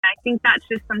think that's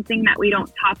just something that we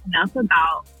don't talk enough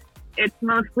about. It's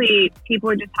mostly people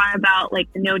are just talking about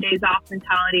like the no days off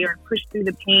mentality or push through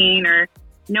the pain, or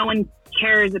no one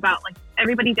cares about, like,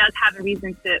 everybody does have a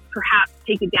reason to perhaps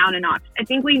take it down a notch. I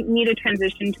think we need a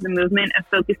transition to the movement of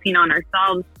focusing on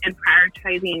ourselves and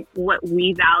prioritizing what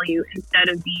we value instead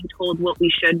of being told what we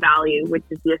should value, which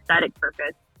is the aesthetic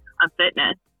purpose of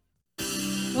fitness.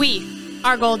 We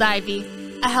are Gold Ivy,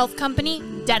 a health company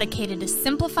dedicated to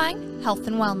simplifying health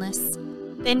and wellness.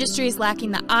 The industry is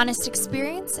lacking the honest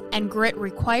experience and grit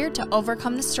required to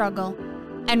overcome the struggle,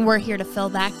 and we're here to fill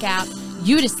that gap.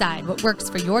 You decide what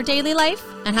works for your daily life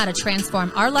and how to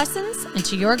transform our lessons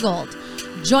into your gold.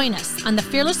 Join us on the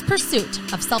fearless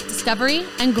pursuit of self-discovery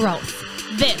and growth.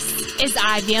 This is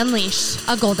Ivy Unleashed,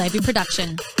 a Gold Ivy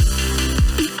production.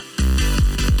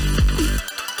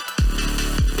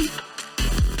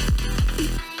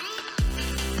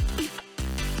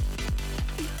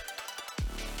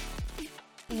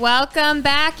 Welcome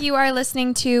back. You are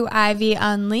listening to Ivy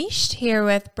Unleashed here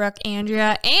with Brooke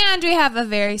Andrea, and we have a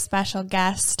very special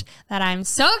guest that I'm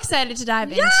so excited to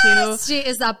dive into. She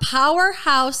is a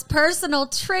powerhouse personal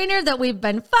trainer that we've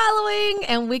been following,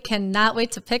 and we cannot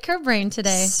wait to pick her brain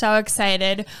today. So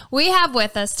excited. We have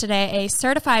with us today a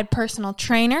certified personal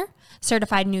trainer,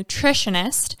 certified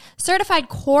nutritionist, certified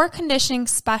core conditioning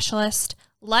specialist,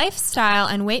 lifestyle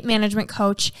and weight management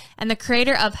coach, and the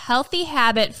creator of Healthy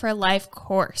Habit for Life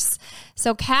course.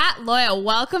 So Kat Loya,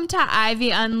 welcome to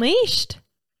Ivy Unleashed.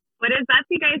 What is up,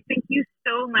 you guys? Thank you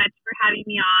so much for having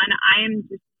me on. I am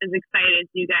just as excited as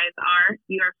you guys are.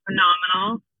 You are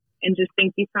phenomenal. And just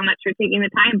thank you so much for taking the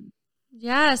time.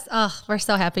 Yes. Oh, we're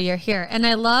so happy you're here. And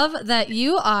I love that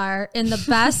you are in the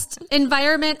best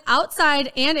environment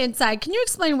outside and inside. Can you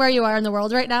explain where you are in the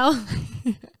world right now?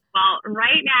 Well,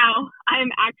 right now,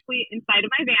 I'm actually inside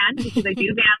of my van because I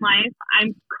do van life.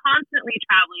 I'm constantly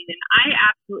traveling, and I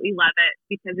absolutely love it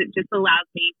because it just allows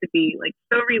me to be like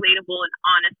so relatable and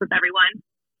honest with everyone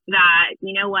that,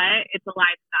 you know what, it's a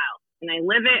lifestyle. And I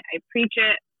live it, I preach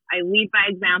it, I lead by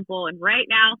example. And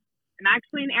right now, I'm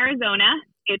actually in Arizona.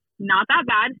 It's not that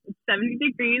bad. It's 70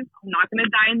 degrees. I'm not going to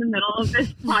die in the middle of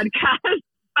this podcast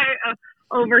by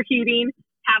overheating.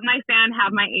 Have my fan,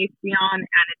 have my AC on,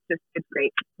 and it's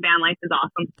great. Van life is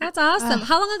awesome. That's awesome.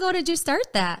 How long ago did you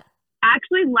start that?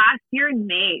 Actually, last year in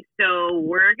May. So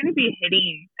we're going to be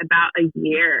hitting about a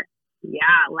year.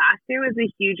 Yeah, last year was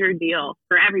a huge ordeal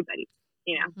for everybody,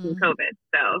 from COVID.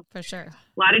 So for sure,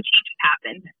 a lot of changes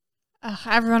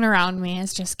happened. Everyone around me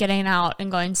is just getting out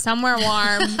and going somewhere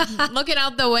warm. Looking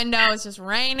out the window, it's just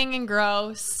raining and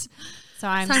gross. So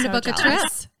I'm time so to book jealous. a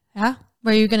trip. Yeah.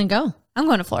 Where are you going to go? I'm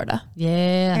going to Florida.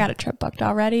 Yeah. I got a trip booked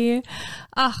already.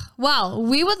 Well,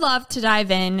 we would love to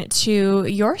dive into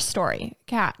your story,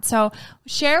 Kat. So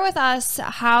share with us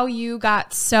how you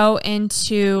got so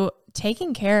into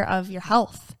taking care of your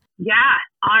health. Yeah.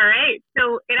 All right.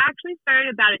 So it actually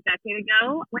started about a decade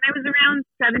ago. When I was around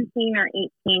 17 or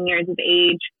 18 years of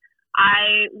age,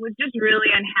 I was just really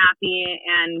unhappy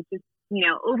and just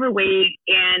overweight.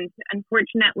 And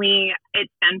unfortunately,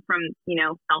 it stemmed from,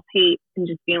 self-hate and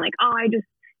just being like, if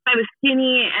I was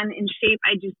skinny and in shape,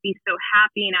 I'd just be so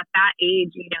happy. And at that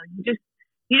age, you just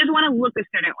want to look a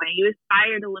certain way. You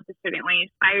aspire to look a certain way,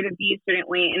 aspire to be a certain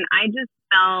way. And I just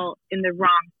fell in the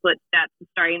wrong footsteps of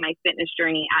starting my fitness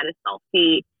journey out of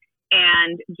self-hate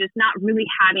and just not really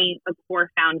having a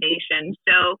core foundation.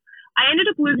 So I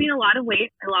ended up losing a lot of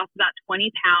weight. I lost about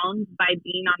 20 pounds by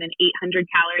being on an 800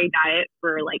 calorie diet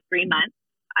for like 3 months.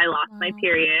 I lost my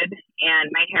period and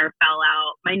my hair fell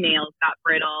out. My nails got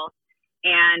brittle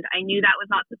and I knew that was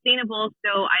not sustainable.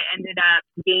 So I ended up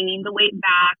gaining the weight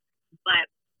back. But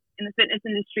in the fitness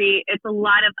industry, it's a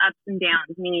lot of ups and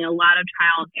downs, meaning a lot of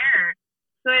trial and error.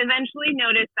 So I eventually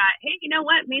noticed that, hey, you know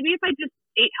what? Maybe if I just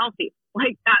ate healthy,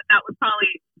 like that would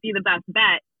probably be the best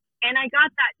bet. And I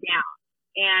got that down.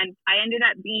 And I ended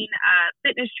up being a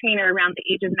fitness trainer around the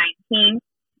age of 19.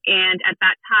 And at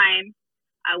that time,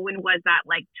 when was that?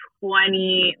 Like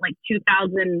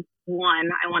 2001,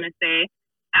 I want to say.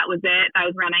 That was it.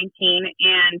 I was around 19.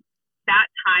 And that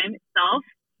time itself,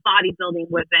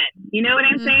 bodybuilding was in. You know what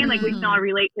I'm saying? Like we can all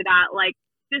relate to that. Like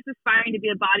just aspiring to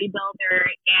be a bodybuilder.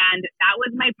 And that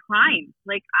was my prime.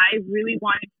 Like I really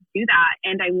wanted to do that.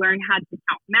 And I learned how to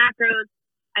count macros.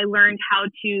 I learned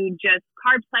how to just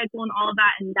carb cycle and all of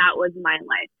that. And that was my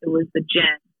life. It was the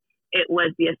gym. It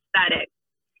was the aesthetic.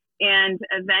 And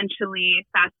eventually,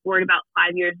 fast forward about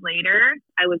 5 years later,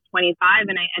 I was 25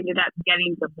 and I ended up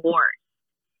getting divorced.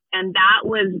 And that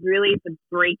was really the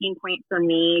breaking point for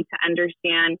me to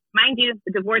understand. Mind you,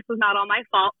 the divorce was not all my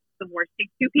fault. Divorce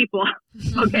takes two people.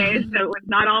 Okay. So it was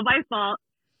not all my fault.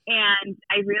 And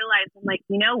I realized, I'm like,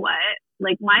 you know what?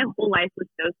 Like my whole life was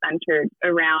so centered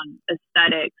around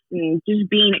aesthetics and just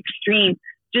being extreme,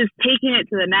 just taking it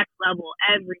to the next level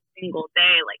every single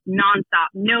day, like nonstop,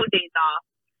 no days off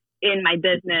in my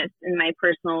business, in my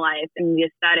personal life, in the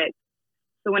aesthetics.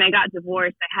 So when I got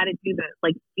divorced, I had to do the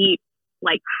like deep,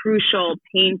 like crucial,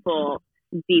 painful,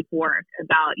 deep work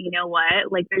about, you know what,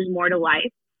 like there's more to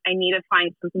life. I need to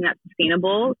find something that's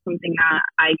sustainable, something that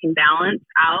I can balance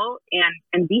out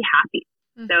and be happy.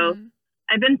 So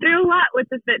I've been through a lot with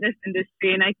the fitness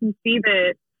industry, and I can see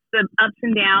the ups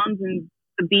and downs and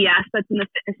the BS that's in the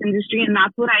fitness industry. And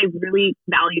that's what I really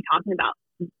value talking about,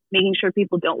 making sure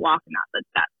people don't walk in that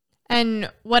footsteps.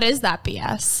 And what is that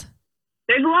BS?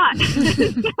 There's a lot.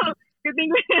 So good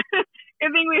thing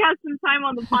we have some time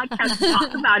on the podcast to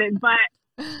talk about it. But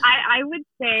I would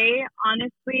say,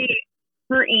 honestly,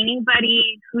 for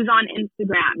anybody who's on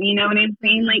Instagram, you know what I'm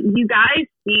saying? Like, you guys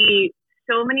see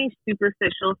so many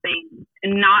superficial things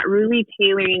and not really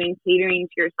tailoring and catering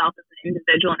to yourself as an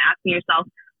individual and asking yourself,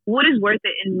 what is worth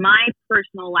it in my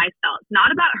personal lifestyle? It's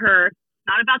not about her,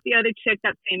 not about the other chick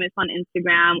that's famous on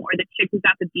Instagram or the chick who's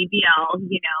at the BBL,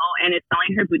 you know, and is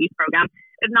selling her booty program.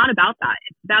 It's not about that.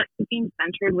 It's about being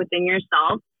centered within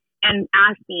yourself and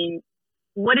asking,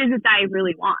 what is it that I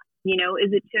really want? You know, is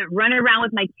it to run around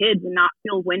with my kids and not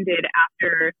feel winded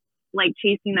after like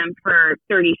chasing them for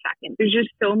 30 seconds? There's just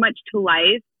so much to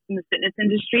life in the fitness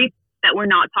industry that we're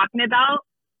not talking about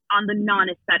on the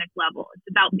non-aesthetic level. It's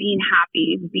about being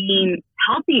happy, being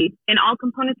healthy in all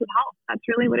components of health. That's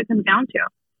really what it comes down to.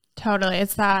 Totally.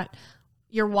 It's that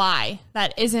your why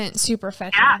that isn't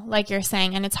superficial, like you're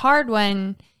saying. And it's hard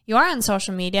when you are on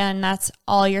social media and that's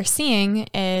all you're seeing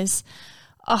is,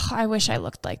 oh, I wish I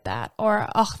looked like that. Or,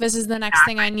 oh, this is the next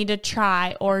thing I need to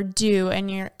try or do. And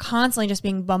you're constantly just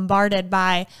being bombarded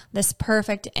by this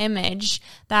perfect image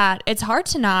that it's hard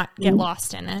to not get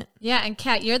lost in it. Yeah. And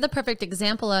Kat, you're the perfect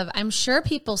example of, I'm sure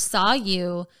people saw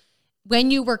you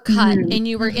when you were cut and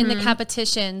you were in the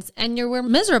competitions and you were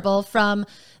miserable from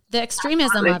the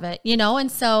extremism of it, you know?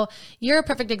 And so you're a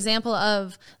perfect example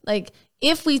of like,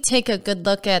 if we take a good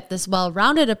look at this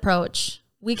well-rounded approach,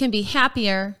 we can be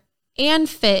happier and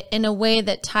fit in a way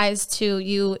that ties to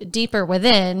you deeper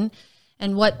within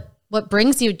and what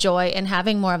brings you joy and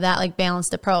having more of that like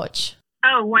balanced approach.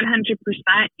 Oh, 100%,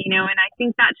 you know, and I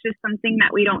think that's just something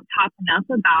that we don't talk enough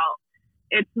about.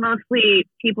 It's mostly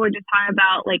people are just talking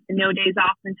about like the no days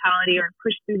off mentality or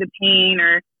push through the pain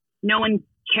or no one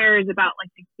cares about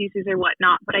like excuses or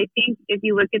whatnot. But I think if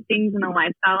you look at things in a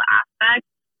lifestyle aspect,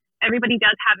 everybody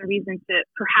does have a reason to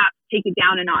perhaps take it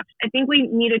down a notch. I think we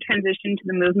need to transition to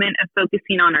the movement of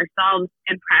focusing on ourselves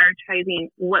and prioritizing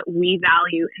what we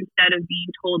value instead of being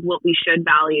told what we should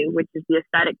value, which is the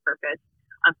aesthetic purpose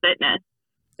of fitness.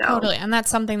 So. Totally. And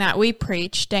that's something that we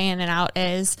preach day in and out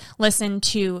is listen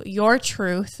to your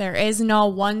truth. There is no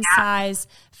one size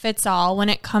fits all when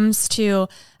it comes to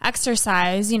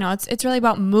exercise. You know, it's really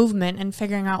about movement and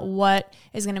figuring out what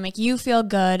is going to make you feel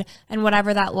good and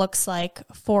whatever that looks like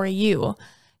for you.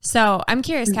 So I'm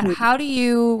curious, Kat, how do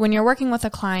you, when you're working with a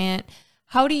client,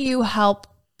 how do you help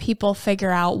people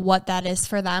figure out what that is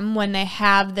for them when they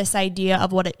have this idea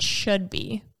of what it should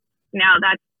be? Now,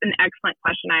 that's an excellent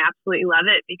question. I absolutely love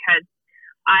it because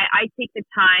I take the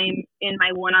time in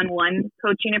my one-on-one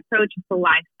coaching approach. It's a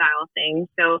lifestyle thing.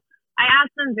 So I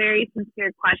ask them very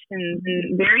sincere questions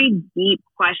and very deep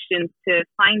questions to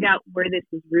find out where this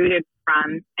is rooted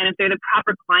from. And if they're the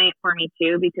proper client for me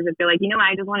too, because if they're like, you know,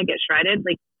 I just want to get shredded,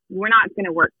 like we're not going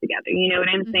to work together. You know what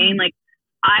I'm saying? Like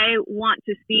I want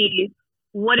to see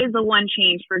what is the one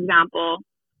change. For example,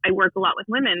 I work a lot with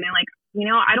women. They're like, you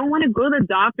know, I don't want to go to the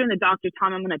doctor and the doctor tell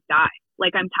me I'm going to die.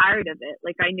 Like, I'm tired of it.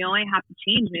 Like, I know I have to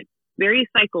change. And it's very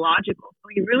psychological.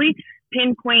 So we really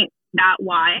pinpoint that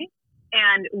why,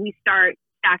 and we start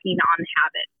stacking on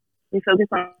habits. We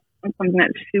focus on something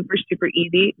that's super, super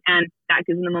easy, and that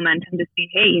gives them the momentum to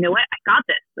see, hey, you know what? I got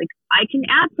this. Like, I can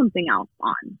add something else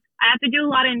on. I have to do a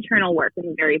lot of internal work in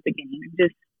the very beginning.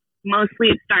 Just mostly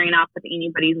it's starting off with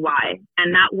anybody's why.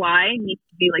 And that why needs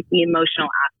to be like the emotional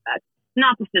aspect,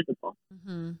 not the physical.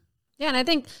 Yeah. And I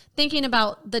think thinking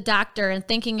about the doctor and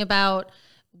thinking about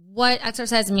what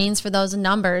exercise means for those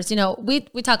numbers, you know, we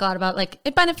talk a lot about like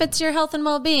it benefits your health and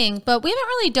well-being, but we haven't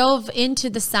really dove into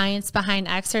the science behind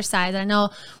exercise. I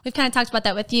know we've kind of talked about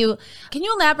that with you. Can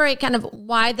you elaborate kind of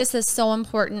why this is so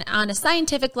important on a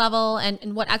scientific level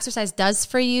and what exercise does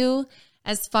for you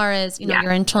as far as, you know,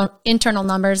 your internal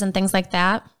numbers and things like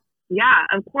that? Yeah,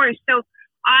 of course. So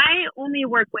I only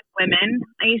work with women.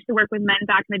 I used to work with men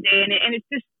back in the day, and it's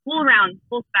just full round,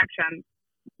 full spectrum,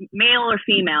 male or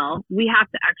female. We have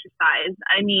to exercise.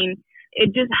 I mean,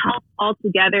 it just helps all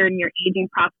together in your aging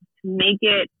process to make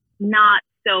it not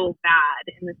so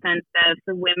bad, in the sense that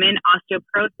for women,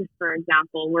 osteoporosis, for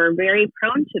example, we're very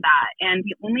prone to that. And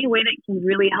the only way that can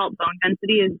really help bone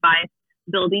density is by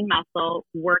building muscle,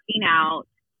 working out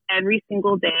every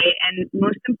single day, and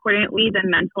most importantly, the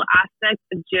mental aspect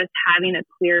of just having a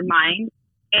clear mind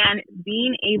and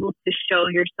being able to show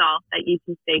yourself that you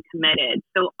can stay committed.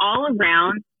 So all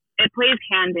around, it plays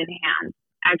hand in hand.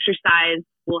 Exercise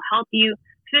will help you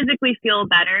physically feel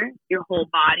better, your whole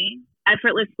body,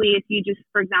 effortlessly. If you just,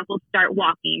 for example, start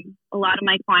walking. A lot of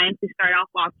my clients, they start off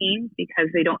walking because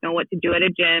they don't know what to do at a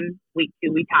gym. Week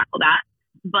 2, we tackle that.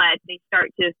 But they start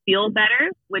to feel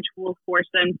better, which will force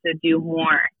them to do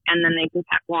more. And then they can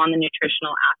tackle on the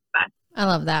nutritional aspect. I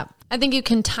love that. I think you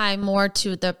can tie more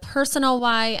to the personal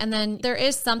why. And then there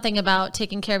is something about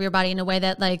taking care of your body in a way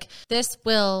that like this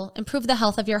will improve the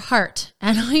health of your heart.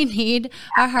 And we need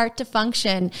our heart to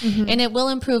function. Mm-hmm. And it will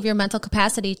improve your mental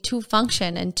capacity to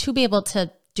function and to be able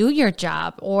to do your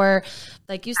job, or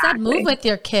like you said, move with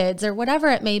your kids or whatever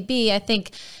it may be. I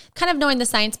think kind of knowing the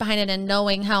science behind it and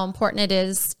knowing how important it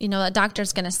is, you know, a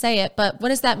doctor's going to say it, but what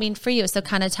does that mean for you? So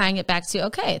kind of tying it back to,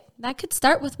 okay, that could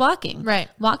start with walking. Right.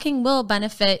 Walking will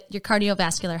benefit your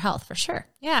cardiovascular health for sure.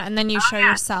 Yeah. And then you show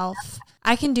yourself,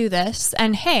 I can do this.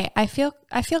 And hey, I feel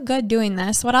good doing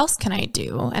this. What else can I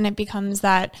do? And it becomes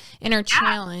that inner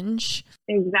challenge.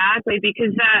 Exactly.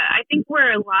 Because I think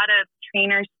where a lot of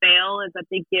trainers fail is that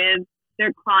they give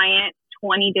their client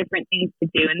 20 different things to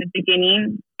do in the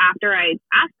beginning. After I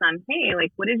ask them, hey,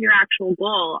 like, what is your actual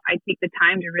goal? I take the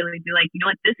time to really be like, you know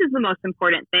what, this is the most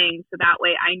important thing. So that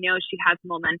way I know she has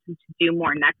momentum to do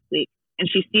more next week. And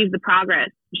she sees the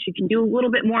progress. She can do a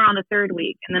little bit more on the 3rd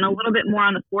week and then a little bit more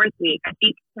on the 4th week. I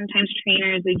think sometimes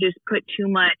trainers, they just put too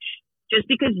much. Just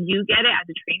because you get it as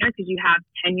a trainer, because you have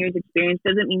 10 years experience,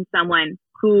 doesn't mean someone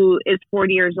who is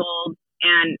 40 years old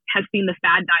and has seen the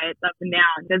fad diets up and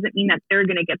down doesn't mean that they're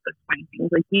going to get those 20 things.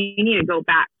 Like you need to go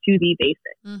back to the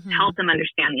basics, help them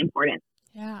understand the importance.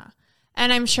 Yeah.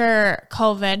 And I'm sure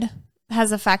COVID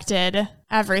has affected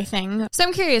everything. So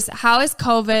I'm curious, how has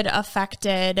COVID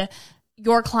affected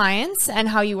your clients and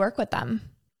how you work with them?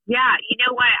 Yeah, you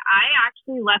know what? I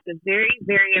actually left a very,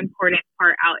 very important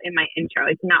part out in my intro.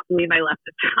 I cannot believe I left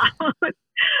this out.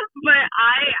 But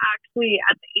I actually,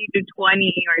 at the age of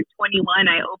 20 or 21,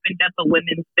 I opened up a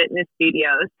women's fitness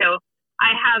studio. So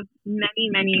I have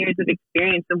many, many years of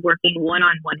experience of working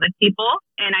one-on-one with people.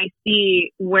 And I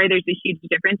see where there's a huge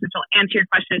difference, which will answer your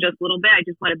question just a little bit. I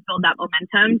just want to build that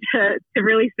momentum to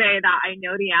really say that I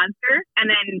know the answer. And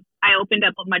then I opened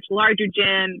up a much larger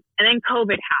gym, and then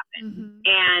COVID happened.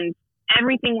 And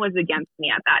everything was against me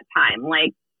at that time.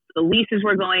 Like the leases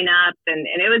were going up, and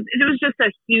it was just a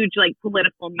huge like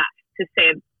political mess, to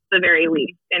say the very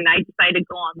least. And I decided to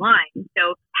go online.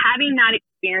 So having that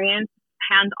experience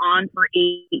hands-on for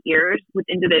 8 years with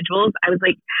individuals, I was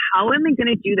like, how am I going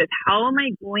to do this? How am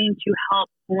I going to help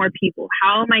more people?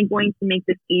 How am I going to make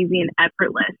this easy and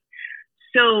effortless?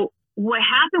 So what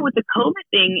happened with the COVID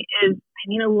thing is, I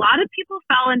mean, a lot of people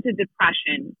fell into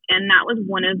depression. And that was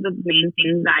one of the main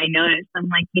things that I noticed. I'm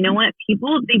like, you know what?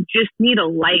 People, they just need a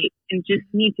light and just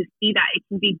need to see that it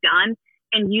can be done.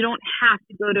 And you don't have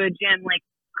to go to a gym. Like,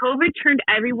 COVID turned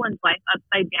everyone's life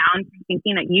upside down from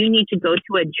thinking that you need to go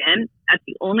to a gym. That's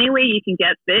the only way you can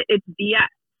get fit. It's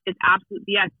BS. It's absolute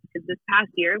BS, because this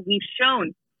past year we've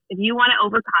shown if you want to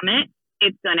overcome it,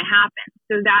 it's going to happen.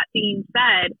 So that being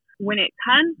said, when it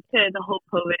comes to the whole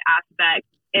COVID aspect,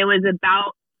 it was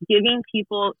about giving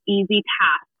people easy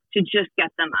tasks to just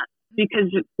get them up, because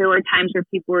there were times where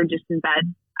people were just in bed.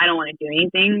 I don't want to do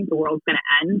anything. The world's going to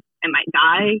end. I might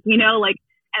die. You know, like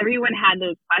everyone had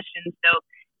those questions. So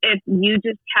if you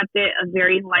just kept it a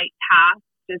very light task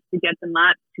just to get them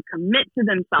up, to commit to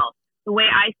themselves. The way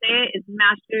I say it is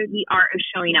master the art of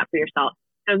showing up for yourself.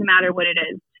 Doesn't matter what it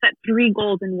is. Set 3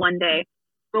 goals in one day.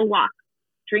 Go walk.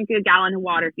 Drink a gallon of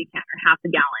water if you can, or half a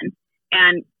gallon,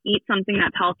 and eat something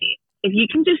that's healthy. If you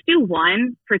can just do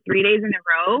 1 for 3 days in a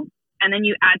row, and then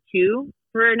you add 2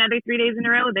 for another 3 days in a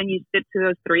row, then you stick to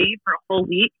those 3 for a whole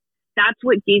week, that's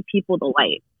what gave people the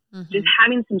light. Just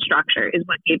having some structure is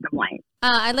what gave them light.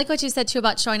 I like what you said too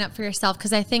about showing up for yourself,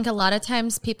 because I think a lot of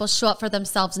times people show up for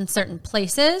themselves in certain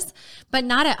places, but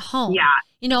not at home. Yeah.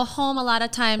 You know, home a lot of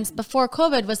times before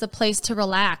COVID was a place to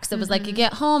relax. It was like you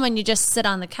get home and you just sit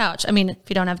on the couch. I mean, if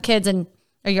you don't have kids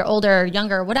or you're older or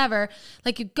younger or whatever,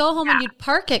 like you go home and you'd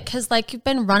park it because like you've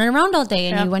been running around all day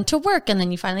and you went to work, and then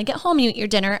you finally get home, you eat your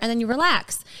dinner, and then you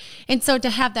relax. And so to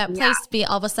have that place to be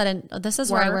all of a sudden, this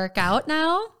is where I work out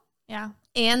now. Yeah.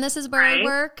 And this is where I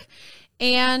work.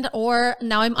 or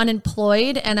now I'm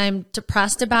unemployed and I'm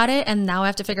depressed about it. And now I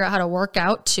have to figure out how to work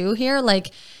out too here. Like,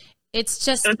 it's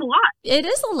just, it's a lot. It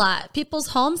is a lot. People's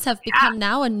homes have become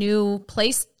now a new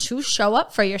place to show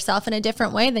up for yourself in a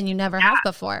different way than you never have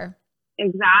before.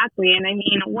 Exactly. And I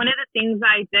mean, one of the things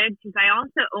I did, because I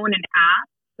also own an app,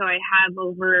 so I have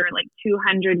over like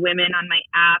 200 women on my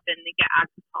app, and they get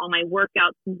access to all my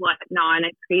workouts and whatnot. And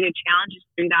I created challenges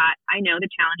through that. I know the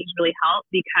challenges really help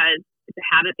because it's a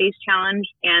habit-based challenge,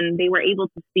 and they were able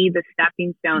to see the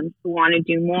stepping stones to want to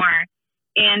do more.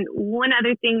 And one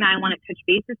other thing I want to touch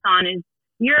bases on is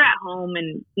you're at home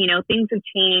and, you know, things have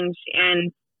changed.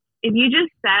 And if you just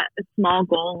set a small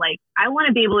goal, like I want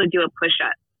to be able to do a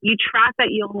push-up, you track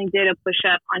that you only did a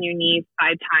push-up on your knees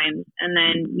 5 times, and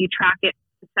then you track it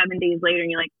 7 days later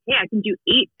and you're like, hey, I can do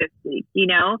 8 this week, you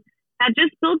know, that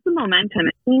just builds the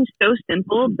momentum. It seems so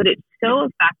simple, but it's so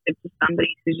effective to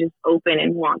somebody who's just open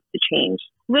and wants to change.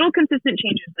 Little consistent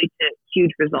changes lead to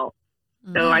huge results.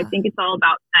 So I think it's all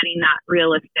about setting that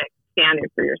realistic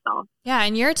standard for yourself. Yeah.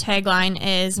 And your tagline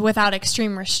is without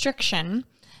extreme restriction.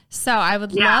 So I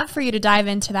would love for you to dive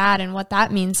into that and what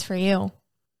that means for you.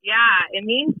 Yeah, it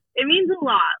means a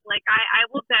lot. Like I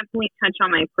will definitely touch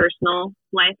on my personal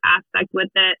life aspect with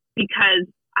it, because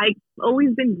I've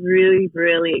always been really,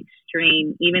 really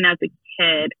extreme, even as a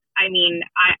kid. I mean,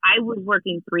 I was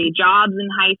working 3 jobs in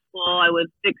high school. I was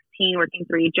 16 working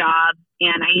 3 jobs,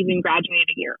 and I even graduated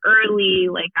a year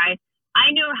early. Like I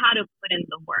know how to put in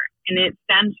the work, and it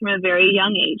stems from a very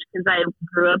young age because I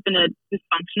grew up in a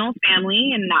dysfunctional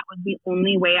family, and that was the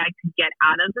only way I could get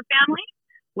out of the family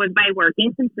was by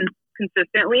working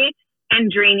consistently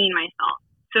and draining myself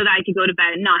so that I could go to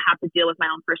bed and not have to deal with my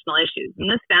own personal issues.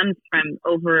 And this stems from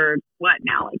over, like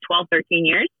 12, 13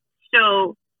 years.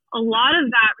 So a lot of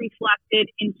that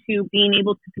reflected into being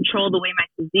able to control the way my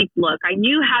physique looked. I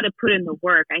knew how to put in the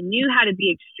work. I knew how to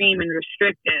be extreme and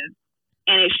restrictive,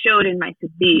 and it showed in my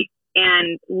physique.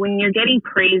 And when you're getting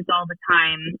praised all the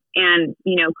time and,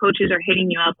 you know, coaches are hitting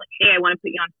you up like, hey, I want to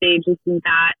put you on stage, this and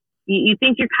that, you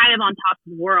think you're kind of on top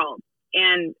of the world.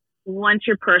 And once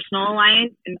you're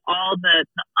personalized and all the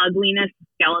ugliness,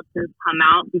 skeletons come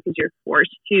out because you're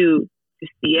forced to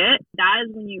see it, that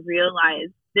is when you realize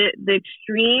the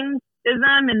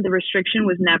extremism and the restriction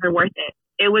was never worth it.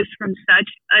 It was from such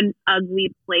an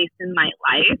ugly place in my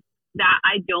life that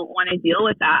I don't want to deal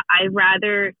with that. I'd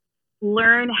rather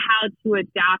learn how to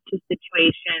adapt to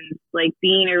situations like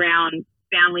being around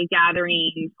family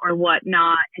gatherings or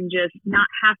whatnot and just not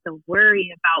have to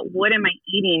worry about what am I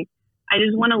eating. I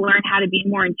just want to learn how to be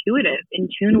more intuitive,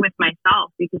 in tune with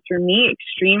myself, because for me,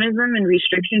 extremism and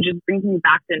restriction just brings me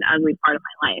back to an ugly part of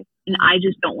my life. And I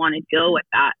just don't want to deal with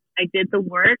that. I did the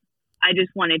work. I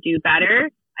just want to do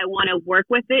better. I want to work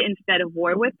with it instead of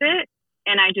war with it.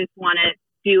 And I just want to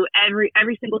do every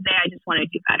single day. I just want to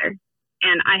do better.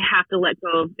 And I have to let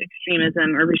go of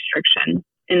extremism or restriction.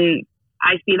 And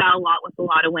I see that a lot with a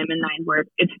lot of women that I work.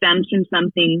 It stems from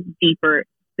something deeper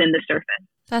than the surface.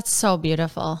 That's so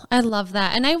beautiful. I love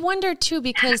that. And I wonder too,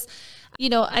 because, you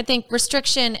know, I think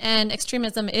restriction and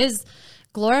extremism is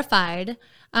glorified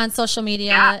on social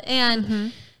media.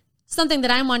 And something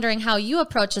that I'm wondering how you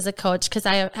approach as a coach, because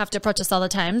I have to approach this all the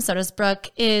time, so does Brooke,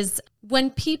 is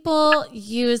when people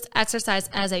use exercise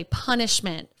as a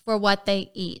punishment for what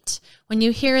they eat. When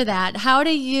you hear that, how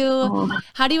do you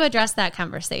address that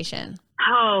conversation?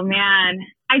 Oh man,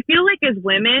 I feel like as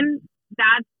women,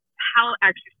 that's how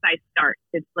exercise starts.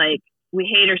 It's like we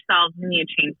hate ourselves, we need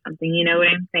to change something. You know what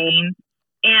I'm saying?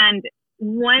 And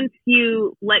once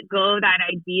you let go of that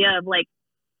idea of like,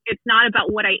 it's not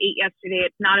about what I ate yesterday,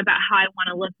 it's not about how I want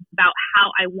to look, it's about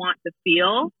how I want to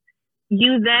feel.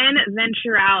 You then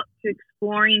venture out to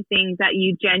exploring things that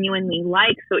you genuinely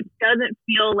like, so it doesn't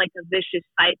feel like a vicious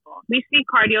cycle. We see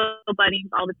cardio buddies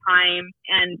all the time,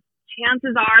 and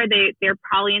chances are they're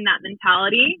probably in that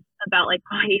mentality about like,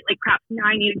 oh, I ate like crap, now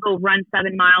I need to go run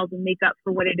 7 miles and make up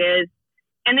for what it is.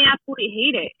 And they absolutely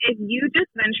hate it. If you just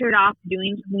ventured off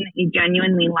doing something that you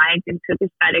genuinely liked and took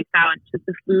aesthetics out and took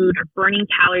the food or burning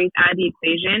calories out of the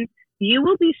equation, you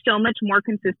will be so much more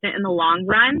consistent in the long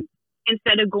run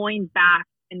instead of going back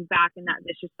and back in that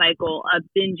vicious cycle of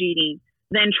binge eating,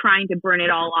 then trying to burn it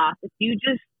all off. If you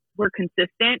just were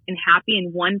consistent and happy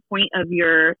in one point of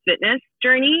your fitness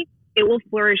journey, it will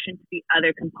flourish into the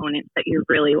other components that you're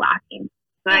really lacking.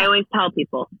 So I always tell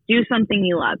people, do something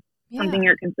you love, something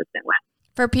you're consistent with.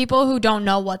 For people who don't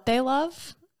know what they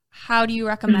love, how do you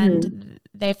recommend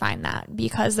they find that?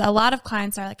 Because a lot of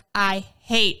clients are like, I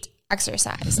hate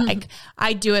exercise. Like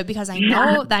I do it because I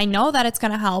know that it's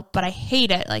going to help, but I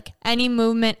hate it. Like any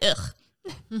movement, ugh.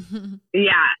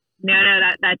 Yeah, no,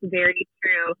 that's very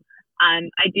true.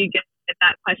 I do get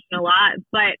that question a lot,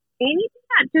 but anything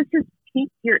that just has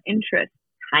piqued your interest,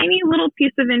 tiny little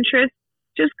piece of interest,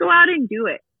 just go out and do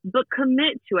it, but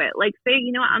commit to it. Like say,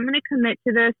 I'm going to commit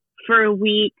to this for a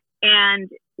week, and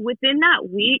within that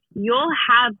week, you'll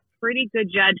have pretty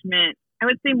good judgment. I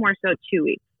would say more so 2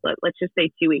 weeks. Let's just say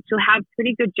 2 weeks. You'll have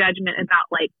pretty good judgment about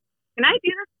like, can I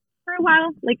do this for a while?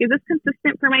 Like, is this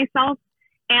consistent for myself?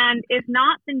 And if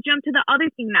not, then jump to the other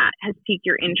thing that has piqued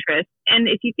your interest. And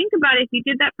if you think about it, if you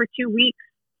did that for 2 weeks,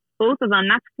 both of them,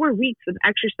 that's 4 weeks of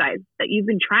exercise that you've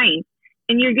been trying.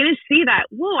 And you're going to see that,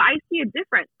 whoa, I see a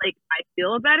difference. Like, I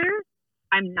feel better.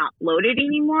 I'm not bloated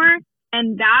anymore.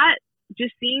 And that,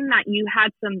 just seeing that you had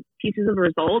some pieces of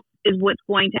results is what's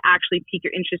going to actually pique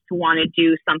your interest to want to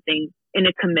do something in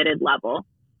a committed level.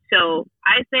 So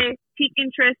I say pique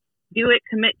interest, do it,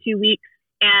 commit 2 weeks,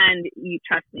 and you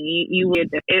trust me,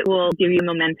 it will give you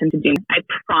momentum to do. I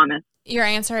promise. Your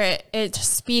answer, it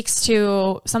speaks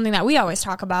to something that we always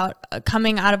talk about,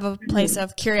 coming out of a place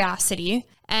of curiosity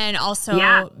and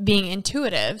also being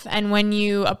intuitive. And when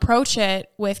you approach it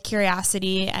with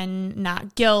curiosity and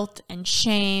not guilt and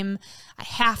shame, I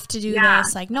have to do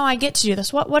this. Like, no, I get to do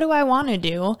this. What do I want to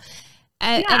do?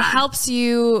 It helps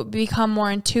you become more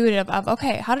intuitive of,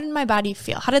 okay, how did my body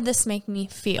feel? How did this make me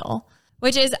feel?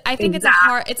 Which is, I think it's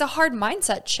a hard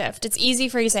mindset shift. It's easy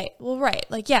for you to say, well, right,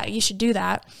 like, yeah, you should do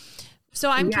that. So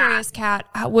I'm curious, Kat,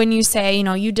 when you say,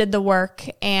 you did the work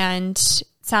and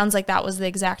sounds like that was the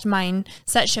exact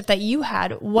mindset shift that you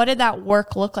had, what did that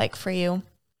work look like for you?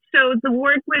 So the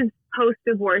work was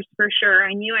post-divorce for sure.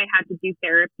 I knew I had to do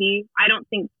therapy. I don't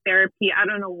think therapy, I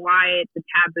don't know why it's a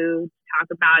taboo to talk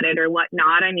about it or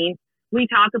whatnot. I mean, we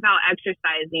talk about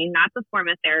exercising. That's a form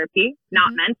of therapy,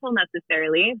 not mental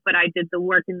necessarily, but I did the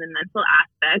work in the mental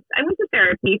aspects. I went to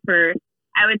therapy for,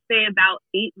 I would say, about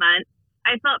 8 months.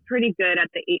 I felt pretty good at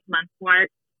the 8-month mark.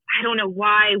 I don't know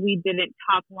why we didn't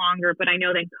talk longer, but I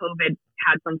know that COVID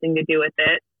had something to do with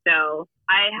it. So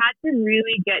I had to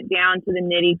really get down to the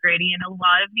nitty gritty. And a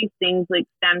lot of these things like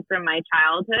stem from my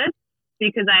childhood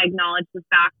because I acknowledged the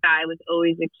fact that I was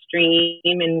always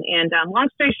extreme. And long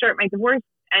story short, my divorce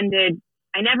ended.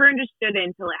 I never understood it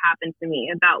until it happened to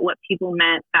me about what people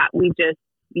meant that we just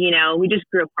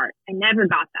grew apart. I never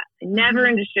got that. I never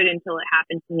understood it until it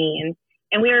happened to me.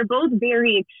 And we were both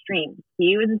very extreme.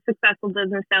 He was a successful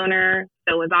business owner.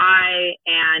 So was I.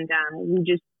 And we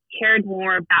just cared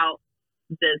more about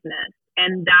business.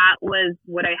 And that was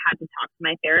what I had to talk to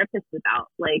my therapist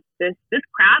about. Like this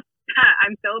crap that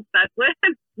I'm so obsessed with,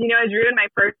 has ruined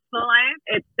my personal life.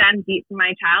 It stems deep from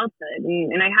my childhood.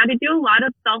 And I had to do a lot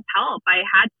of self-help. I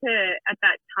had to, at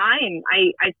that time,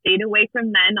 I stayed away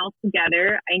from men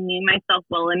altogether. I knew myself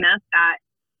well enough that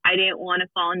I didn't want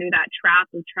to fall into that trap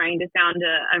of trying to sound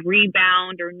a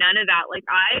rebound or none of that. Like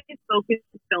I focused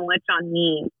so much on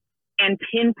me and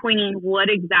pinpointing what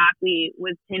exactly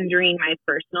was hindering my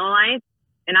personal life.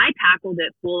 And I tackled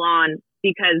it full on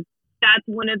because that's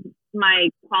one of my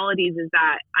qualities is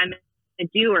that I'm a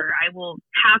doer. I will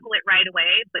tackle it right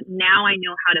away, but now I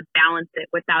know how to balance it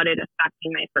without it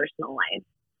affecting my personal life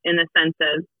in the sense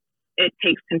of it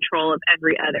takes control of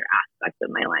every other aspect of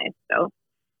my life. So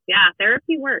yeah,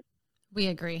 therapy works. We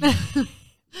agree.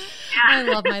 I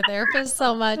love my therapist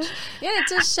so much. Yeah, it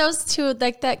just shows too,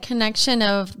 like that connection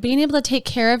of being able to take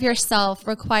care of yourself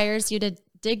requires you to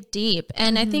dig deep.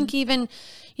 And I think even,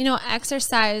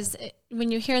 exercise, when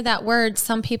you hear that word,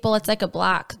 some people, it's like a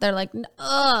block. They're like,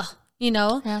 ugh,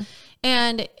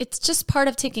 and it's just part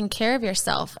of taking care of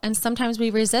yourself. And sometimes we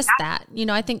resist that.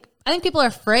 I think people are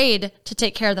afraid to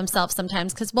take care of themselves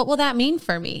sometimes because what will that mean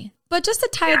for me? But just to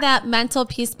tie that mental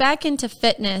piece back into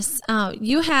fitness,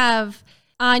 you have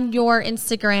on your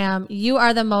Instagram, you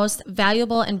are the most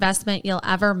valuable investment you'll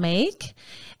ever make.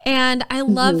 And I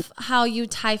love how you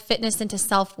tie fitness into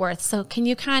self-worth. So can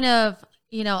you kind of,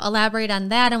 elaborate on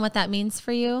that and what that means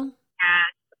for you?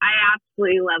 Yes, I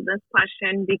absolutely love this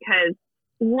question because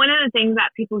one of the things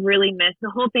that people really miss,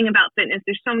 the whole thing about fitness,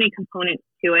 there's so many components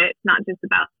to it. It's not just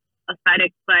about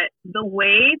aesthetics, but the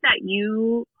way that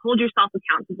you hold yourself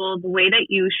accountable, the way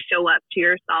that you show up to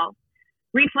yourself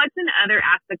reflects in other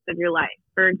aspects of your life.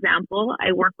 For example,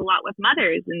 I work a lot with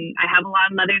mothers and I have a lot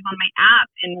of mothers on my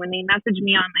app. And when they message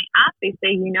me on my app, they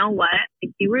say, you know what,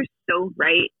 you were so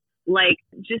right. Like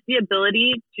just the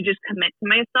ability to just commit to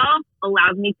myself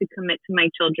allows me to commit to my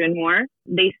children more.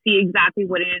 They see exactly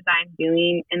what it is I'm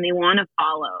doing and they want to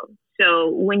follow.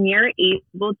 So when you're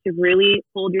able to really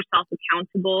hold yourself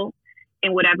accountable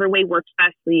in whatever way works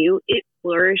best for you, it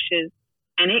flourishes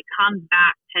and it comes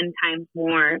back 10 times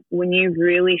more when you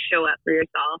really show up for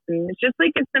yourself. And it's just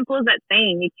like as simple as that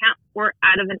saying, you can't pour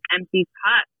out of an empty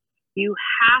cup. You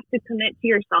have to commit to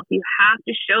yourself. You have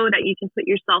to show that you can put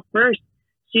yourself first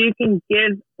so you can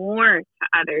give more to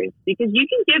others, because you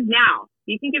can give now.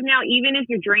 You can give now even if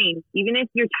you're drained, even if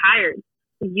you're tired.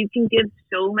 You can give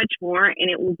so much more, and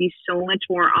it will be so much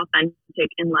more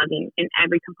authentic and loving in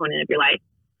every component of your life.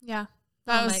 Yeah.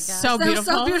 That was so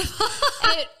beautiful. So beautiful.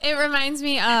 It reminds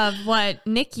me of what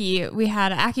Nikki, we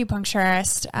had an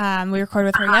acupuncturist, we recorded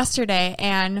with her yesterday,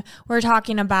 and we're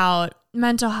talking about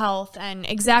mental health and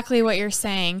exactly what you're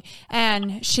saying.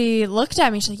 And she looked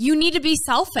at me, she's like, you need to be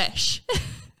selfish.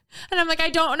 And I'm like, I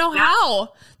don't know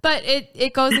how, but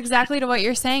it goes exactly to what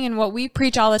you're saying. And what we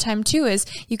preach all the time too is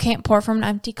you can't pour from an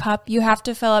empty cup. You have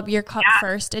to fill up your cup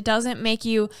first. It doesn't make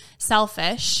you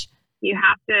selfish. You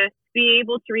have to be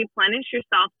able to replenish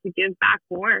yourself to give back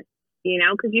more,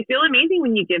 because you feel amazing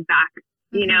when you give back,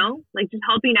 like just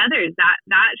helping others.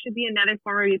 That should be another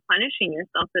form of replenishing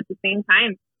yourself. At the same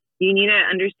time, you need to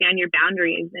understand your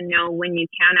boundaries and know when you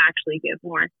can actually give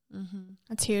more. Mm-hmm.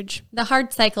 That's huge. The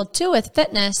hard cycle too with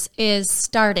fitness is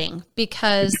starting,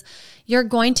 because you're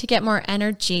going to get more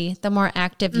energy the more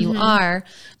active you are,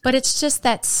 but it's just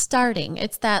that starting.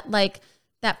 It's that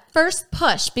that first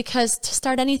push, because to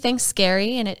start anything's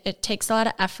scary and it takes a lot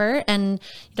of effort and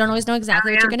you don't always know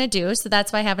exactly what you're going to do. So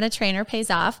that's why having a trainer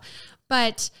pays off.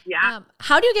 But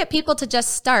how do you get people to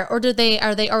just start, or are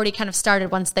they already kind of started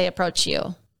once they approach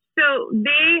you? So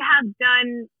they have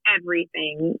done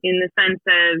everything, in the sense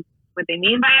of what they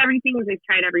mean by everything is they've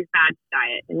tried every fad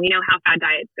diet, and we know how fad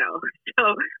diets go.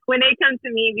 So when they come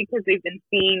to me because they've been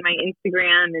seeing my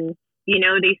Instagram and,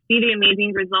 they see the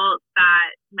amazing results that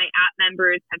my app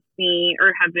members have seen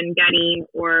or have been getting,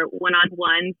 or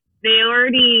one-on-ones, they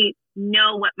already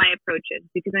know what my approach is,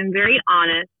 because I'm very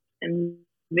honest and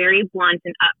very blunt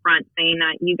and upfront, saying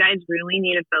that you guys really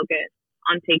need to focus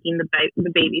on taking the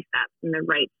baby steps and the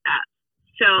right steps.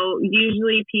 So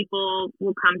usually people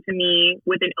will come to me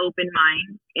with an open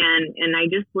mind, and I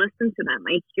just listen to them.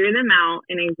 I hear them out,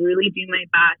 and I really do my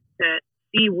best to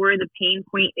see where the pain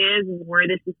point is and where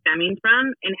this is stemming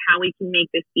from, and how we can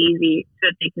make this easy so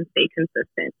that they can stay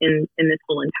consistent in this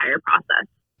whole entire process.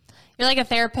 You're like a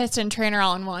therapist and trainer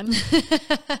all in one.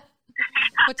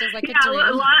 Which is like a dream.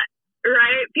 A lot,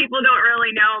 right? People don't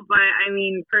really know, but I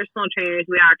mean, personal trainers,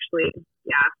 we actually,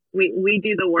 we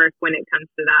do the work when it comes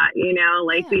to that,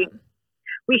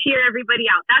 we hear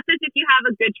everybody out. That's just if you have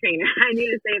a good trainer. I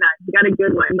need to say that. If you got a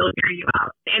good one, they'll hear you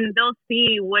out. And they'll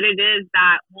see what it is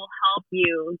that will help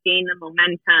you gain the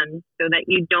momentum so that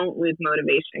you don't lose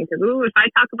motivation. Because, if I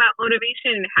talk about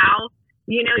motivation and how,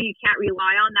 you can't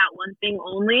rely on that one thing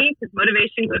only, because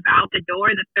motivation goes out the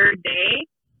door the third day.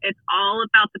 It's all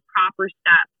about the proper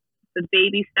steps, the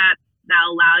baby steps that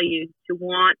allow you to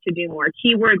want to do more.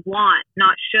 Keyword want,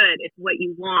 not should. It's what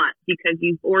you want, because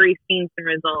you've already seen some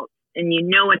results. And you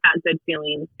know what that good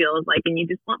feeling feels like, and you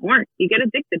just want more. You get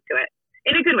addicted to it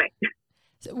in a good way.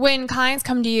 When clients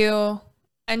come to you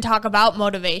and talk about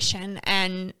motivation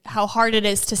and how hard it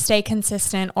is to stay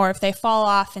consistent, or if they fall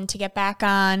off and to get back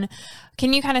on,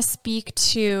 can you kind of speak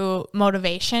to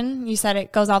motivation? You said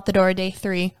it goes out the door day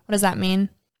 3. What does that mean?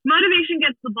 Motivation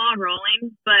gets the ball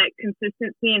rolling, but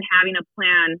consistency and having a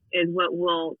plan is what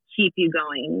will keep you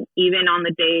going, even on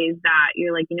the days that you're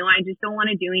like, I just don't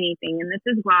want to do anything. And this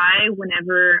is why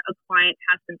whenever a client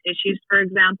has some issues, for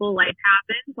example, life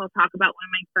happens. I'll talk about one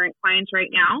of my current clients right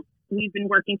now. We've been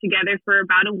working together for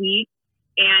about a week.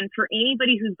 And for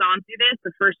anybody who's gone through this,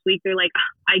 the first week, they're like,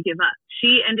 I give up.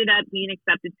 She ended up being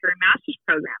accepted for a master's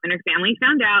program, and her family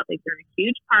found out. They threw a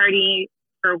huge party.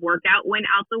 Her workout went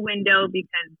out the window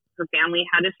because her family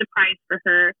had a surprise for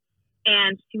her.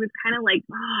 And she was kind of like,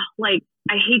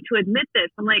 I hate to admit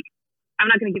this. I'm like, I'm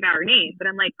not going to give out her name, but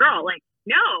I'm like, girl,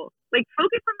 no,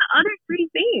 focus on the other 3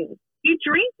 things. You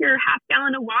drink your half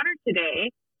gallon of water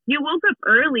today. You woke up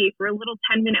early for a little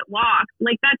 10-minute walk.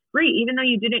 That's great. Even though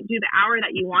you didn't do the hour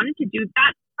that you wanted to do,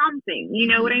 that's something. You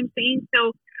know what I'm saying?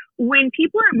 So when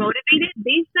people are motivated,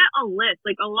 they set a list,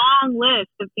 a long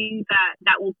list of things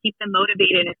that will keep them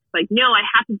motivated. It's like, no, I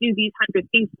have to do these 100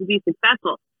 things to be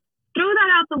successful. Throw that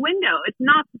out the window. It's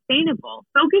not sustainable.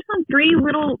 Focus on 3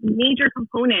 little major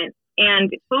components and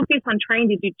focus on trying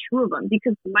to do 2 of them,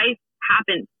 because life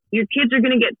happens. Your kids are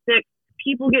going to get sick.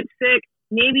 People get sick.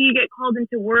 Maybe you get called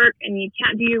into work and you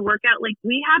can't do your workout.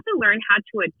 We have to learn how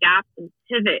to adapt and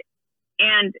pivot,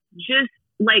 and just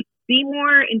be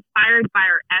more inspired by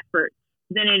our efforts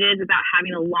than it is about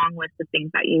having a long list of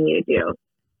things that you need to do.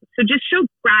 So just show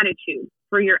gratitude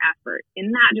for your effort,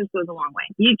 and that just goes a long way.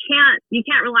 You can't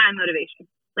rely on motivation.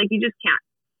 You just can't.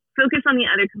 Focus on the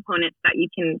other components that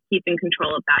you can keep in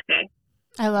control of that day.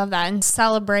 I love that. And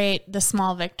celebrate the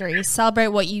small victories. Celebrate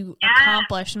what you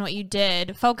accomplished and what you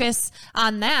did. Focus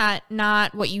on that,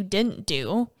 not what you didn't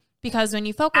do. Because when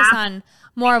you focus on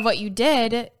more of what you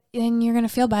did, then you're going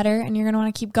to feel better and you're going to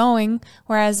want to keep going.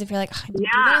 Whereas if you're like, oh, I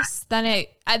didn't do this, then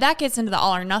that gets into the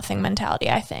all or nothing mentality,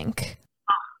 I think.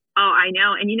 Oh, I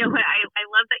know. And you know what? I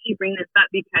love that you bring this up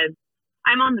because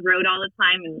I'm on the road all the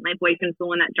time and my boyfriend's the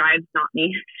one that drives, not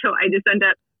me. So I just end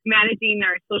up managing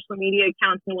our social media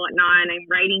accounts and whatnot, and I'm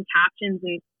writing captions,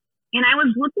 and I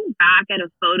was looking back at a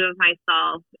photo of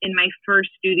myself in my first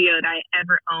studio that I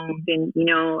ever owned, and you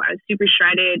know, I was super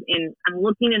shredded, and I'm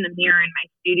looking in the mirror in my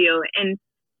studio, and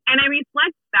I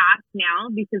reflect back now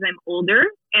because I'm older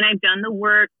and I've done the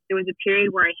work. There was a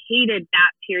period where I hated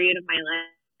that period of my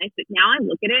life, but now I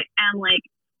look at it and like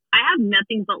I have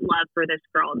nothing but love for this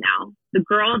girl now. The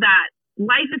girl that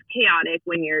life is chaotic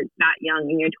when you're that young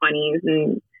in your 20s,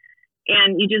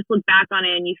 and you just look back on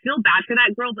it and you feel bad for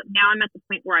that girl. But now I'm at the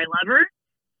point where I love her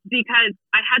because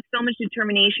I had so much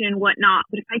determination and whatnot.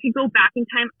 But if I could go back in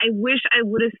time, I wish I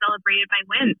would have celebrated my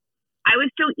wins. I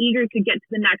was so eager to get to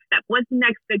the next step. What's the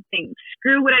next big thing?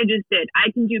 Screw what I just did.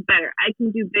 I can do better. I can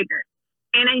do bigger.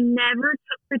 And I never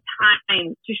took the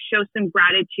time to show some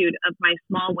gratitude of my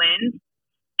small wins.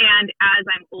 And as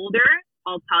I'm older,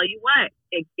 I'll tell you what,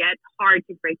 it gets hard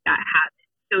to break that habit.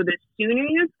 So the sooner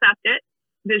you accept it,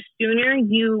 the sooner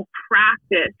you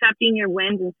practice accepting your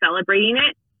wins and celebrating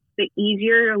it, the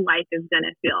easier your life is going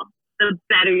to feel, the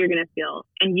better you're going to feel.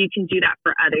 And you can do that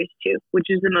for others too, which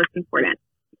is the most important.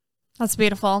 That's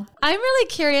beautiful. I'm really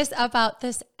curious about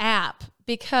this app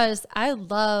because I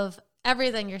love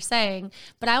everything you're saying,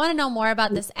 but I want to know more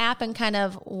about this app and kind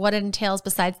of what it entails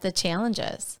besides the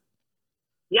challenges.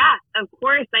 Yeah, of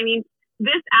course. I mean,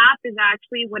 this app is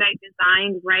actually what I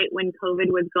designed right when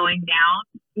COVID was going down,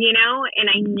 you know,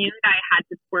 and I knew that I had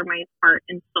to pour my heart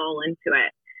and soul into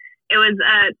it. It was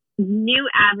a new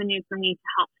avenue for me to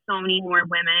help so many more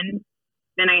women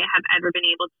than I have ever been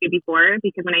able to before,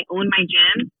 because when I owned my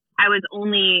gym, I was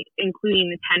only including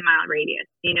the 10-mile radius,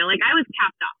 you know, like I was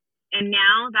capped off. And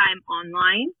now that I'm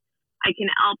online, I can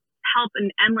help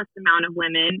an endless amount of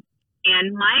women.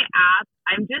 And my app,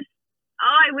 I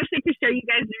wish I could show you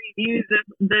guys the reviews of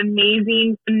the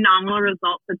amazing, phenomenal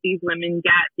results that these women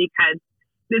get, because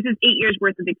this is 8 years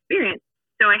worth of experience.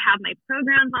 So I have my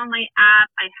programs on my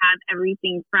app. I have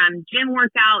everything from gym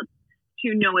workouts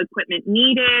to no equipment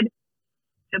needed,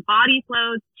 to body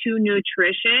flow, to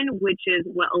nutrition, which is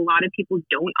what a lot of people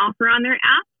don't offer on their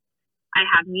app. I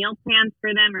have meal plans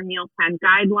for them, or meal plan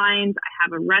guidelines. I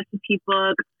have a recipe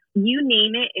book. You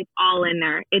name it, it's all in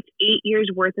there. It's 8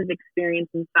 years worth of experience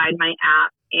inside my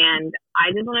app. And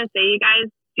I just want to say, you guys,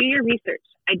 do your research.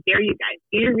 I dare you guys,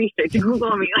 do your research.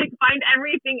 Google me, like find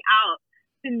everything out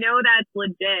to know that's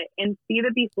legit and see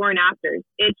the before and afters.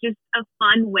 It's just a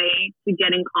fun way to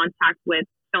get in contact with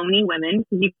so many women.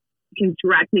 You can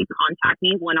directly contact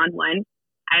me one-on-one.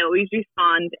 I always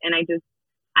respond, and I just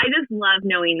love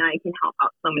knowing that I can help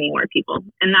out so many more people.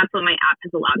 And that's what my app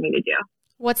has allowed me to do.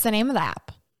 What's the name of the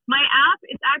app? My app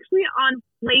is actually on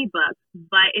Playbook,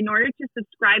 but in order to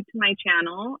subscribe to my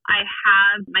channel,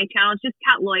 my channel is just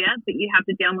Kat Loya, but you have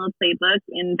to download Playbook,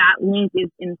 and that link is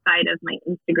inside of my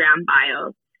Instagram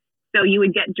bio. So you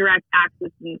would get direct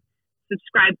access and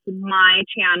subscribe to my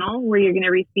channel, where you're going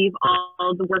to receive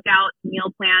all the workouts,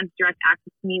 meal plans, direct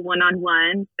access to me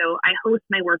one-on-one. So I host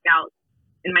my workouts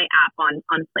in my app on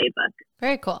Playbook.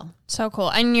 Very cool. So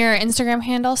cool. And your Instagram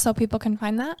handle so people can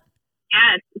find that?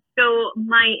 Yes. So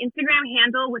my Instagram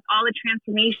handle with all the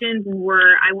transformations, and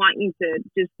where I want you to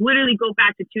just literally go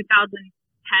back to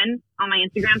 2010 on my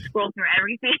Instagram, scroll through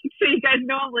everything so you guys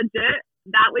know I'm legit.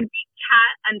 That would be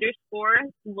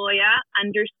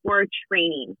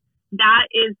Kat_Loya_training. That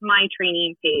is my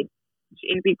training page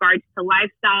in regards to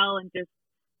lifestyle and just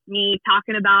me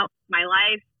talking about my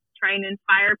life, trying to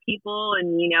inspire people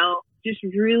and, you know, just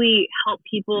really help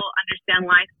people understand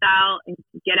lifestyle and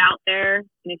get out there.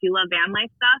 And if you love van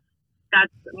life stuff,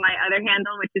 that's my other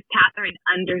handle, which is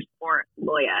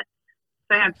Catherine_Loya.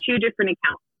 So I have 2 different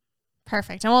accounts.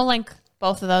 Perfect. And we'll link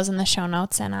both of those in the show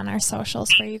notes and on our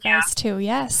socials for you guys too.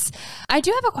 Yes. I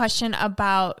do have a question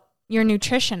about your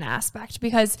nutrition aspect,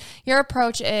 because your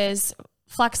approach is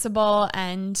flexible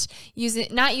and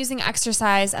not using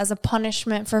exercise as a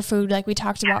punishment for food like we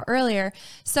talked about earlier.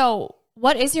 So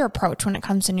what is your approach when it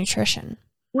comes to nutrition?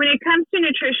 When it comes to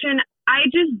nutrition, I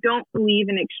just don't believe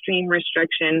in extreme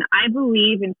restriction. I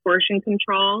believe in portion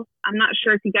control. I'm not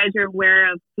sure if you guys are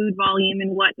aware of food volume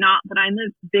and whatnot, but I'm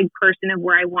a big person of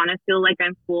where I want to feel like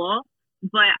I'm full,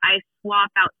 but I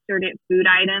swap out certain food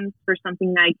items for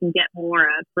something that I can get more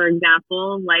of. For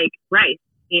example, like rice.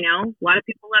 You know, a lot of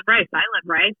people love rice. I love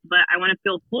rice, but I want to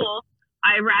feel full.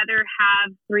 I rather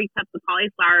have 3 cups of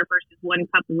cauliflower versus 1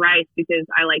 cup of rice because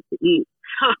I like to eat.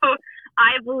 So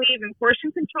I believe in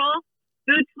portion control,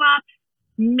 food swaps,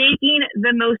 making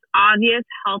the most obvious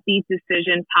healthy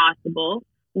decision possible.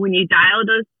 When you dial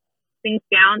those things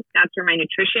down, that's where my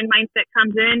nutrition mindset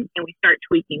comes in and we start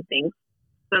tweaking things.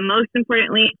 But most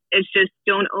importantly, it's just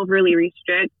don't overly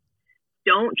restrict.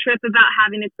 Don't trip about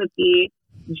having a cookie.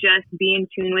 Just be in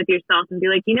tune with yourself and be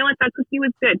like, you know what, that cookie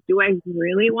was good. Do I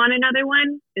really want another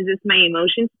one? Is this my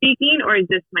emotion speaking or is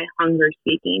this my hunger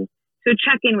speaking? So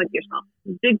check in with yourself.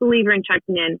 Big believer in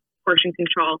checking in, portion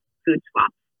control, food swap.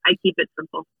 I keep it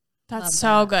simple. That's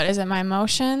so good. Is it my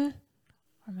emotion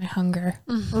or my hunger?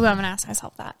 Ooh, I'm going to ask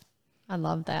myself that. I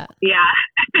love that. Yeah.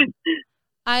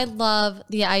 I love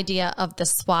the idea of the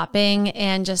swapping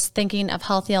and just thinking of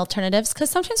healthy alternatives because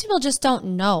sometimes people just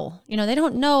don't know. You know, they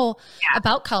don't know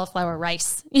about cauliflower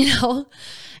rice, you know,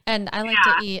 and I like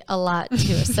to eat a lot too.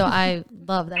 So I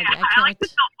love that idea. I like the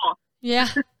softball. Yeah.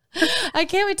 I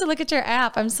can't wait to look at your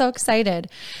app. I'm so excited.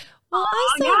 Well,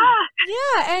 awesome.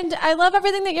 Yeah. And I love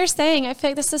everything that you're saying. I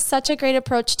feel like this is such a great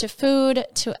approach to food,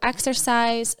 to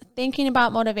exercise, thinking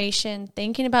about motivation,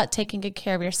 thinking about taking good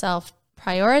care of yourself,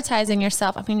 prioritizing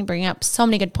yourself. I'm going to bring up so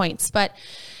many good points, but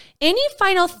any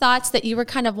final thoughts that you were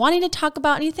kind of wanting to talk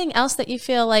about? Anything else that you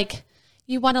feel like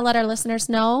you want to let our listeners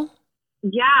know?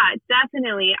 Yeah,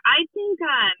 definitely. I think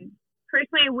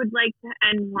personally, I would like to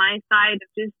end my side of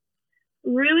just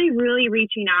really, really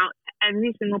reaching out to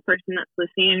every single person that's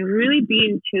listening and really be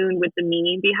in tune with the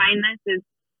meaning behind this is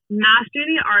master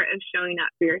the art of showing up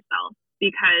for yourself.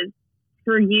 Because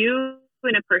for you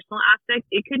in a personal aspect,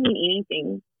 it could mean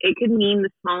anything. It could mean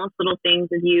the smallest little things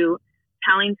of you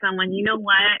telling someone, you know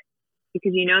what,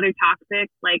 because you know they're toxic,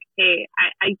 like, hey,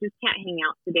 I just can't hang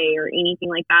out today or anything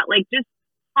like that. Like, just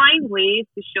find ways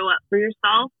to show up for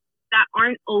yourself that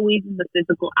aren't always in the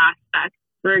physical aspect.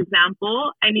 For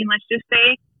example, I mean, let's just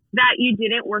say that you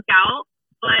didn't work out,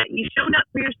 but you showed up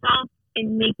for yourself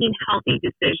in making healthy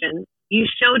decisions. You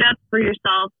showed up for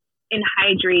yourself in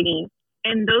hydrating.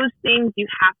 And those things, you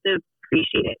have to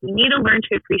appreciate it. We need to learn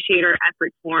to appreciate our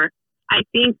efforts more. I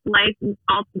think life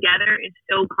altogether is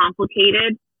so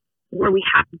complicated where we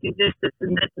have to do this, this,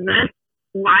 and this, and this.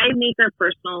 Why make our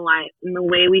personal life and the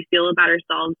way we feel about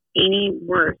ourselves any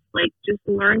worse? Like, just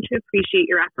learn to appreciate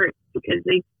your efforts because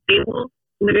they will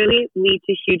literally lead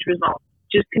to huge results.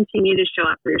 Just continue to show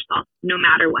up for yourself no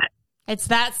matter what. It's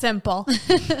that simple.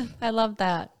 I love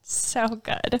that. So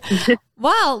good.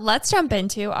 Well, let's jump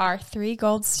into our 3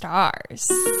 gold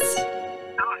stars.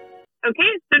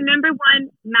 Okay, so number 1,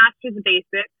 master the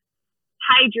basics.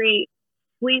 Hydrate,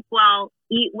 sleep well,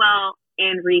 eat well,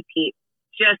 and repeat.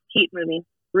 Just keep moving.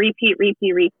 Repeat,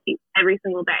 repeat, repeat every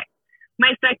single day.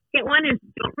 My second one is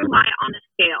don't rely on a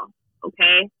scale,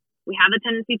 okay? We have a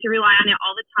tendency to rely on it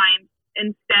all the time.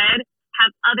 Instead,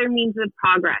 have other means of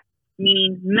progress,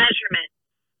 meaning measurement,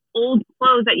 old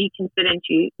clothes that you can fit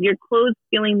into, your clothes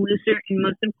feeling looser, and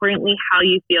most importantly, how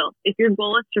you feel. If your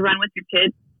goal is to run with your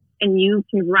kids and you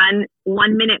can run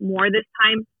 1 minute more this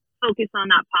time, focus on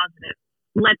that positive.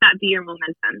 Let that be your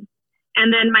momentum.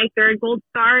 And then my third gold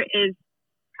star is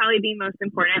probably the most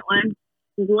important one.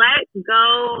 Let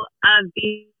go of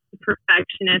the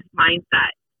perfectionist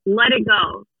mindset. Let it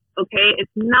go. Okay,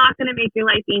 it's not going to make your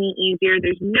life any easier.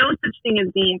 There's no such thing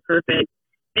as being perfect.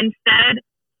 Instead,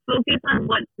 focus on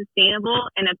what's sustainable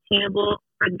and obtainable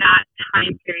for that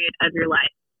time period of your life.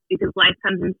 Because life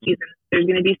comes in seasons. There's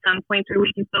going to be some points where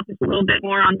we can focus a little bit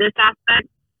more on this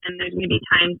aspect, and there's going to be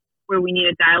times where we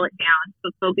need to dial it down.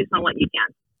 So focus on what you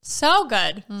can. So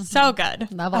good. So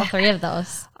good. Love all 3 of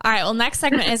those. All right. Well, next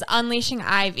segment is Unleashing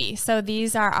Ivy. So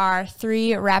these are our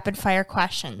 3 rapid fire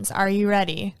questions. Are you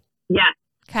ready? Yes.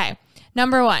 Okay.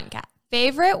 Number 1, Kat.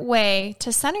 Favorite way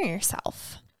to center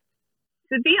yourself?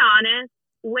 To be honest,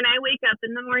 when I wake up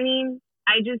in the morning,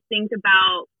 I just think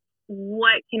about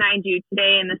what can I do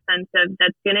today in the sense of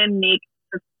that's going to make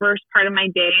the first part of my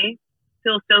day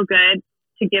feel so good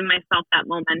to give myself that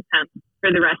momentum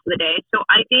for the rest of the day. So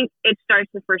I think it starts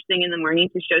the first thing in the morning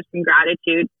to show some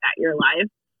gratitude that you're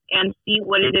alive and see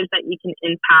what it is that you can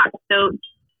impact. So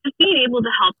just being able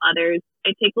to help others.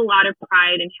 I take a lot of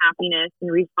pride and happiness in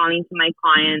responding to my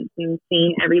clients and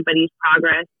seeing everybody's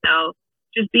progress. So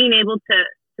just being able to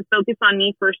focus on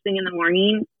me first thing in the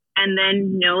morning and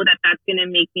then know that that's going to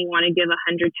make me want to give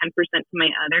 110% to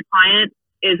my other clients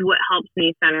is what helps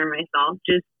me center myself.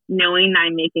 Just knowing that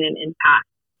I'm making an impact.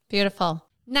 Beautiful.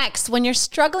 Next, when you're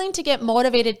struggling to get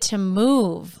motivated to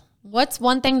move, what's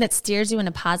one thing that steers you in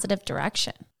a positive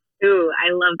direction? Ooh, I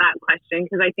love that question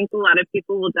because I think a lot of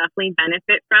people will definitely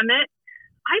benefit from it.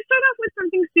 I start off with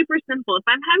something super simple. If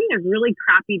I'm having a really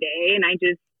crappy day and I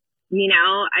just,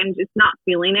 I'm just not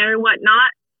feeling it or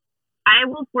whatnot, I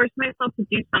will force myself to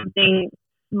do something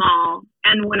small.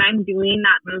 And when I'm doing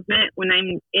that movement, when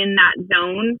I'm in that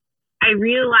zone, I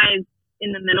realize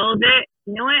in the middle of it,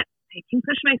 you know what? I can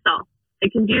push myself. I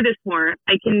can do this more.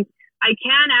 I can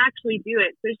actually do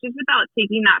it. So it's just about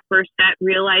taking that first step,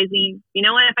 realizing, you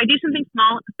know what? If I do something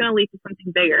small, it's going to lead to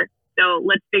something bigger. So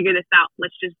let's figure this out.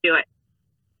 Let's just do it.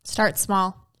 Start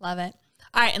small. Love it.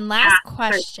 All right. And last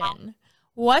question.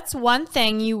 What's one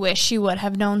thing you wish you would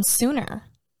have known sooner?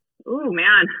 Oh,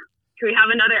 man. Can we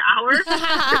have another hour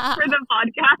for the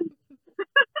podcast?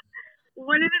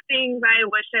 One of the things I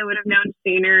wish I would have known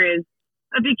sooner is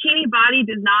a bikini body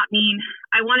does not mean,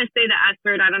 I want to say the S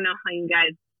word. I don't know how you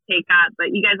guys take that,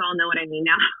 but you guys all know what I mean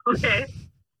now. Okay.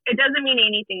 It doesn't mean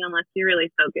anything unless you really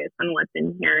focus on what's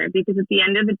in here, because at the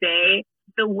end of the day,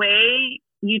 the way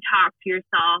you talk to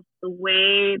yourself, the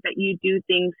way that you do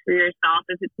things for yourself,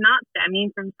 if it's not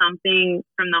stemming from something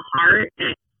from the heart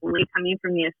and it's only coming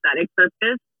from the aesthetic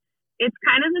purpose, it's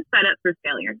kind of a setup for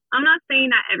failure. I'm not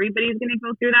saying that everybody's going to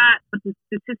go through that, but the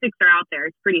statistics are out there.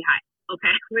 It's pretty high.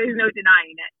 Okay. There's no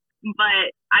denying it.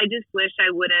 But I just wish I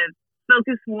would have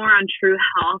focused more on true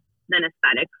health than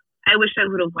aesthetics. I wish I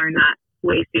would have learned that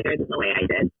way sooner than the way I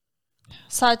did.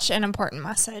 Such an important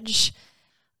message.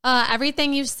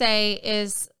 Everything you say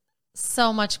is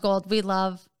so much gold. We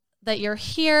love that you're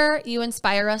here. You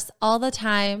inspire us all the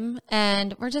time.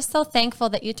 And we're just so thankful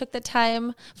that you took the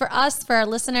time for us, for our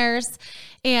listeners.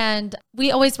 And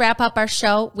we always wrap up our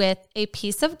show with a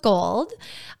piece of gold,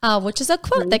 which is a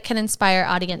quote that can inspire our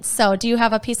audience. So do you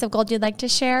have a piece of gold you'd like to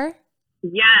share?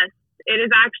 Yes, it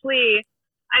is actually,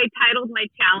 I titled my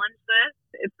challenge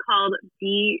this. It's called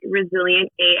Be Resilient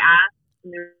AF.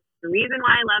 And the reason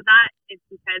why I love that is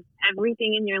because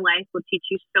everything in your life will teach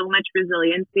you so much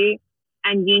resiliency.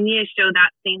 And you need to show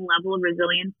that same level of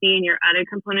resiliency in your other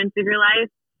components of your life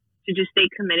to just stay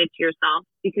committed to yourself,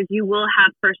 because you will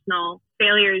have personal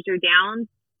failures or downs,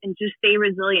 and just stay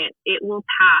resilient. It will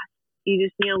pass. You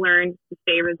just need to learn to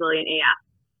stay resilient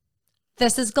AF.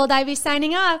 This is Gold Ivy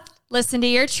signing off. Listen to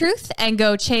your truth and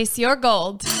go chase your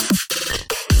gold.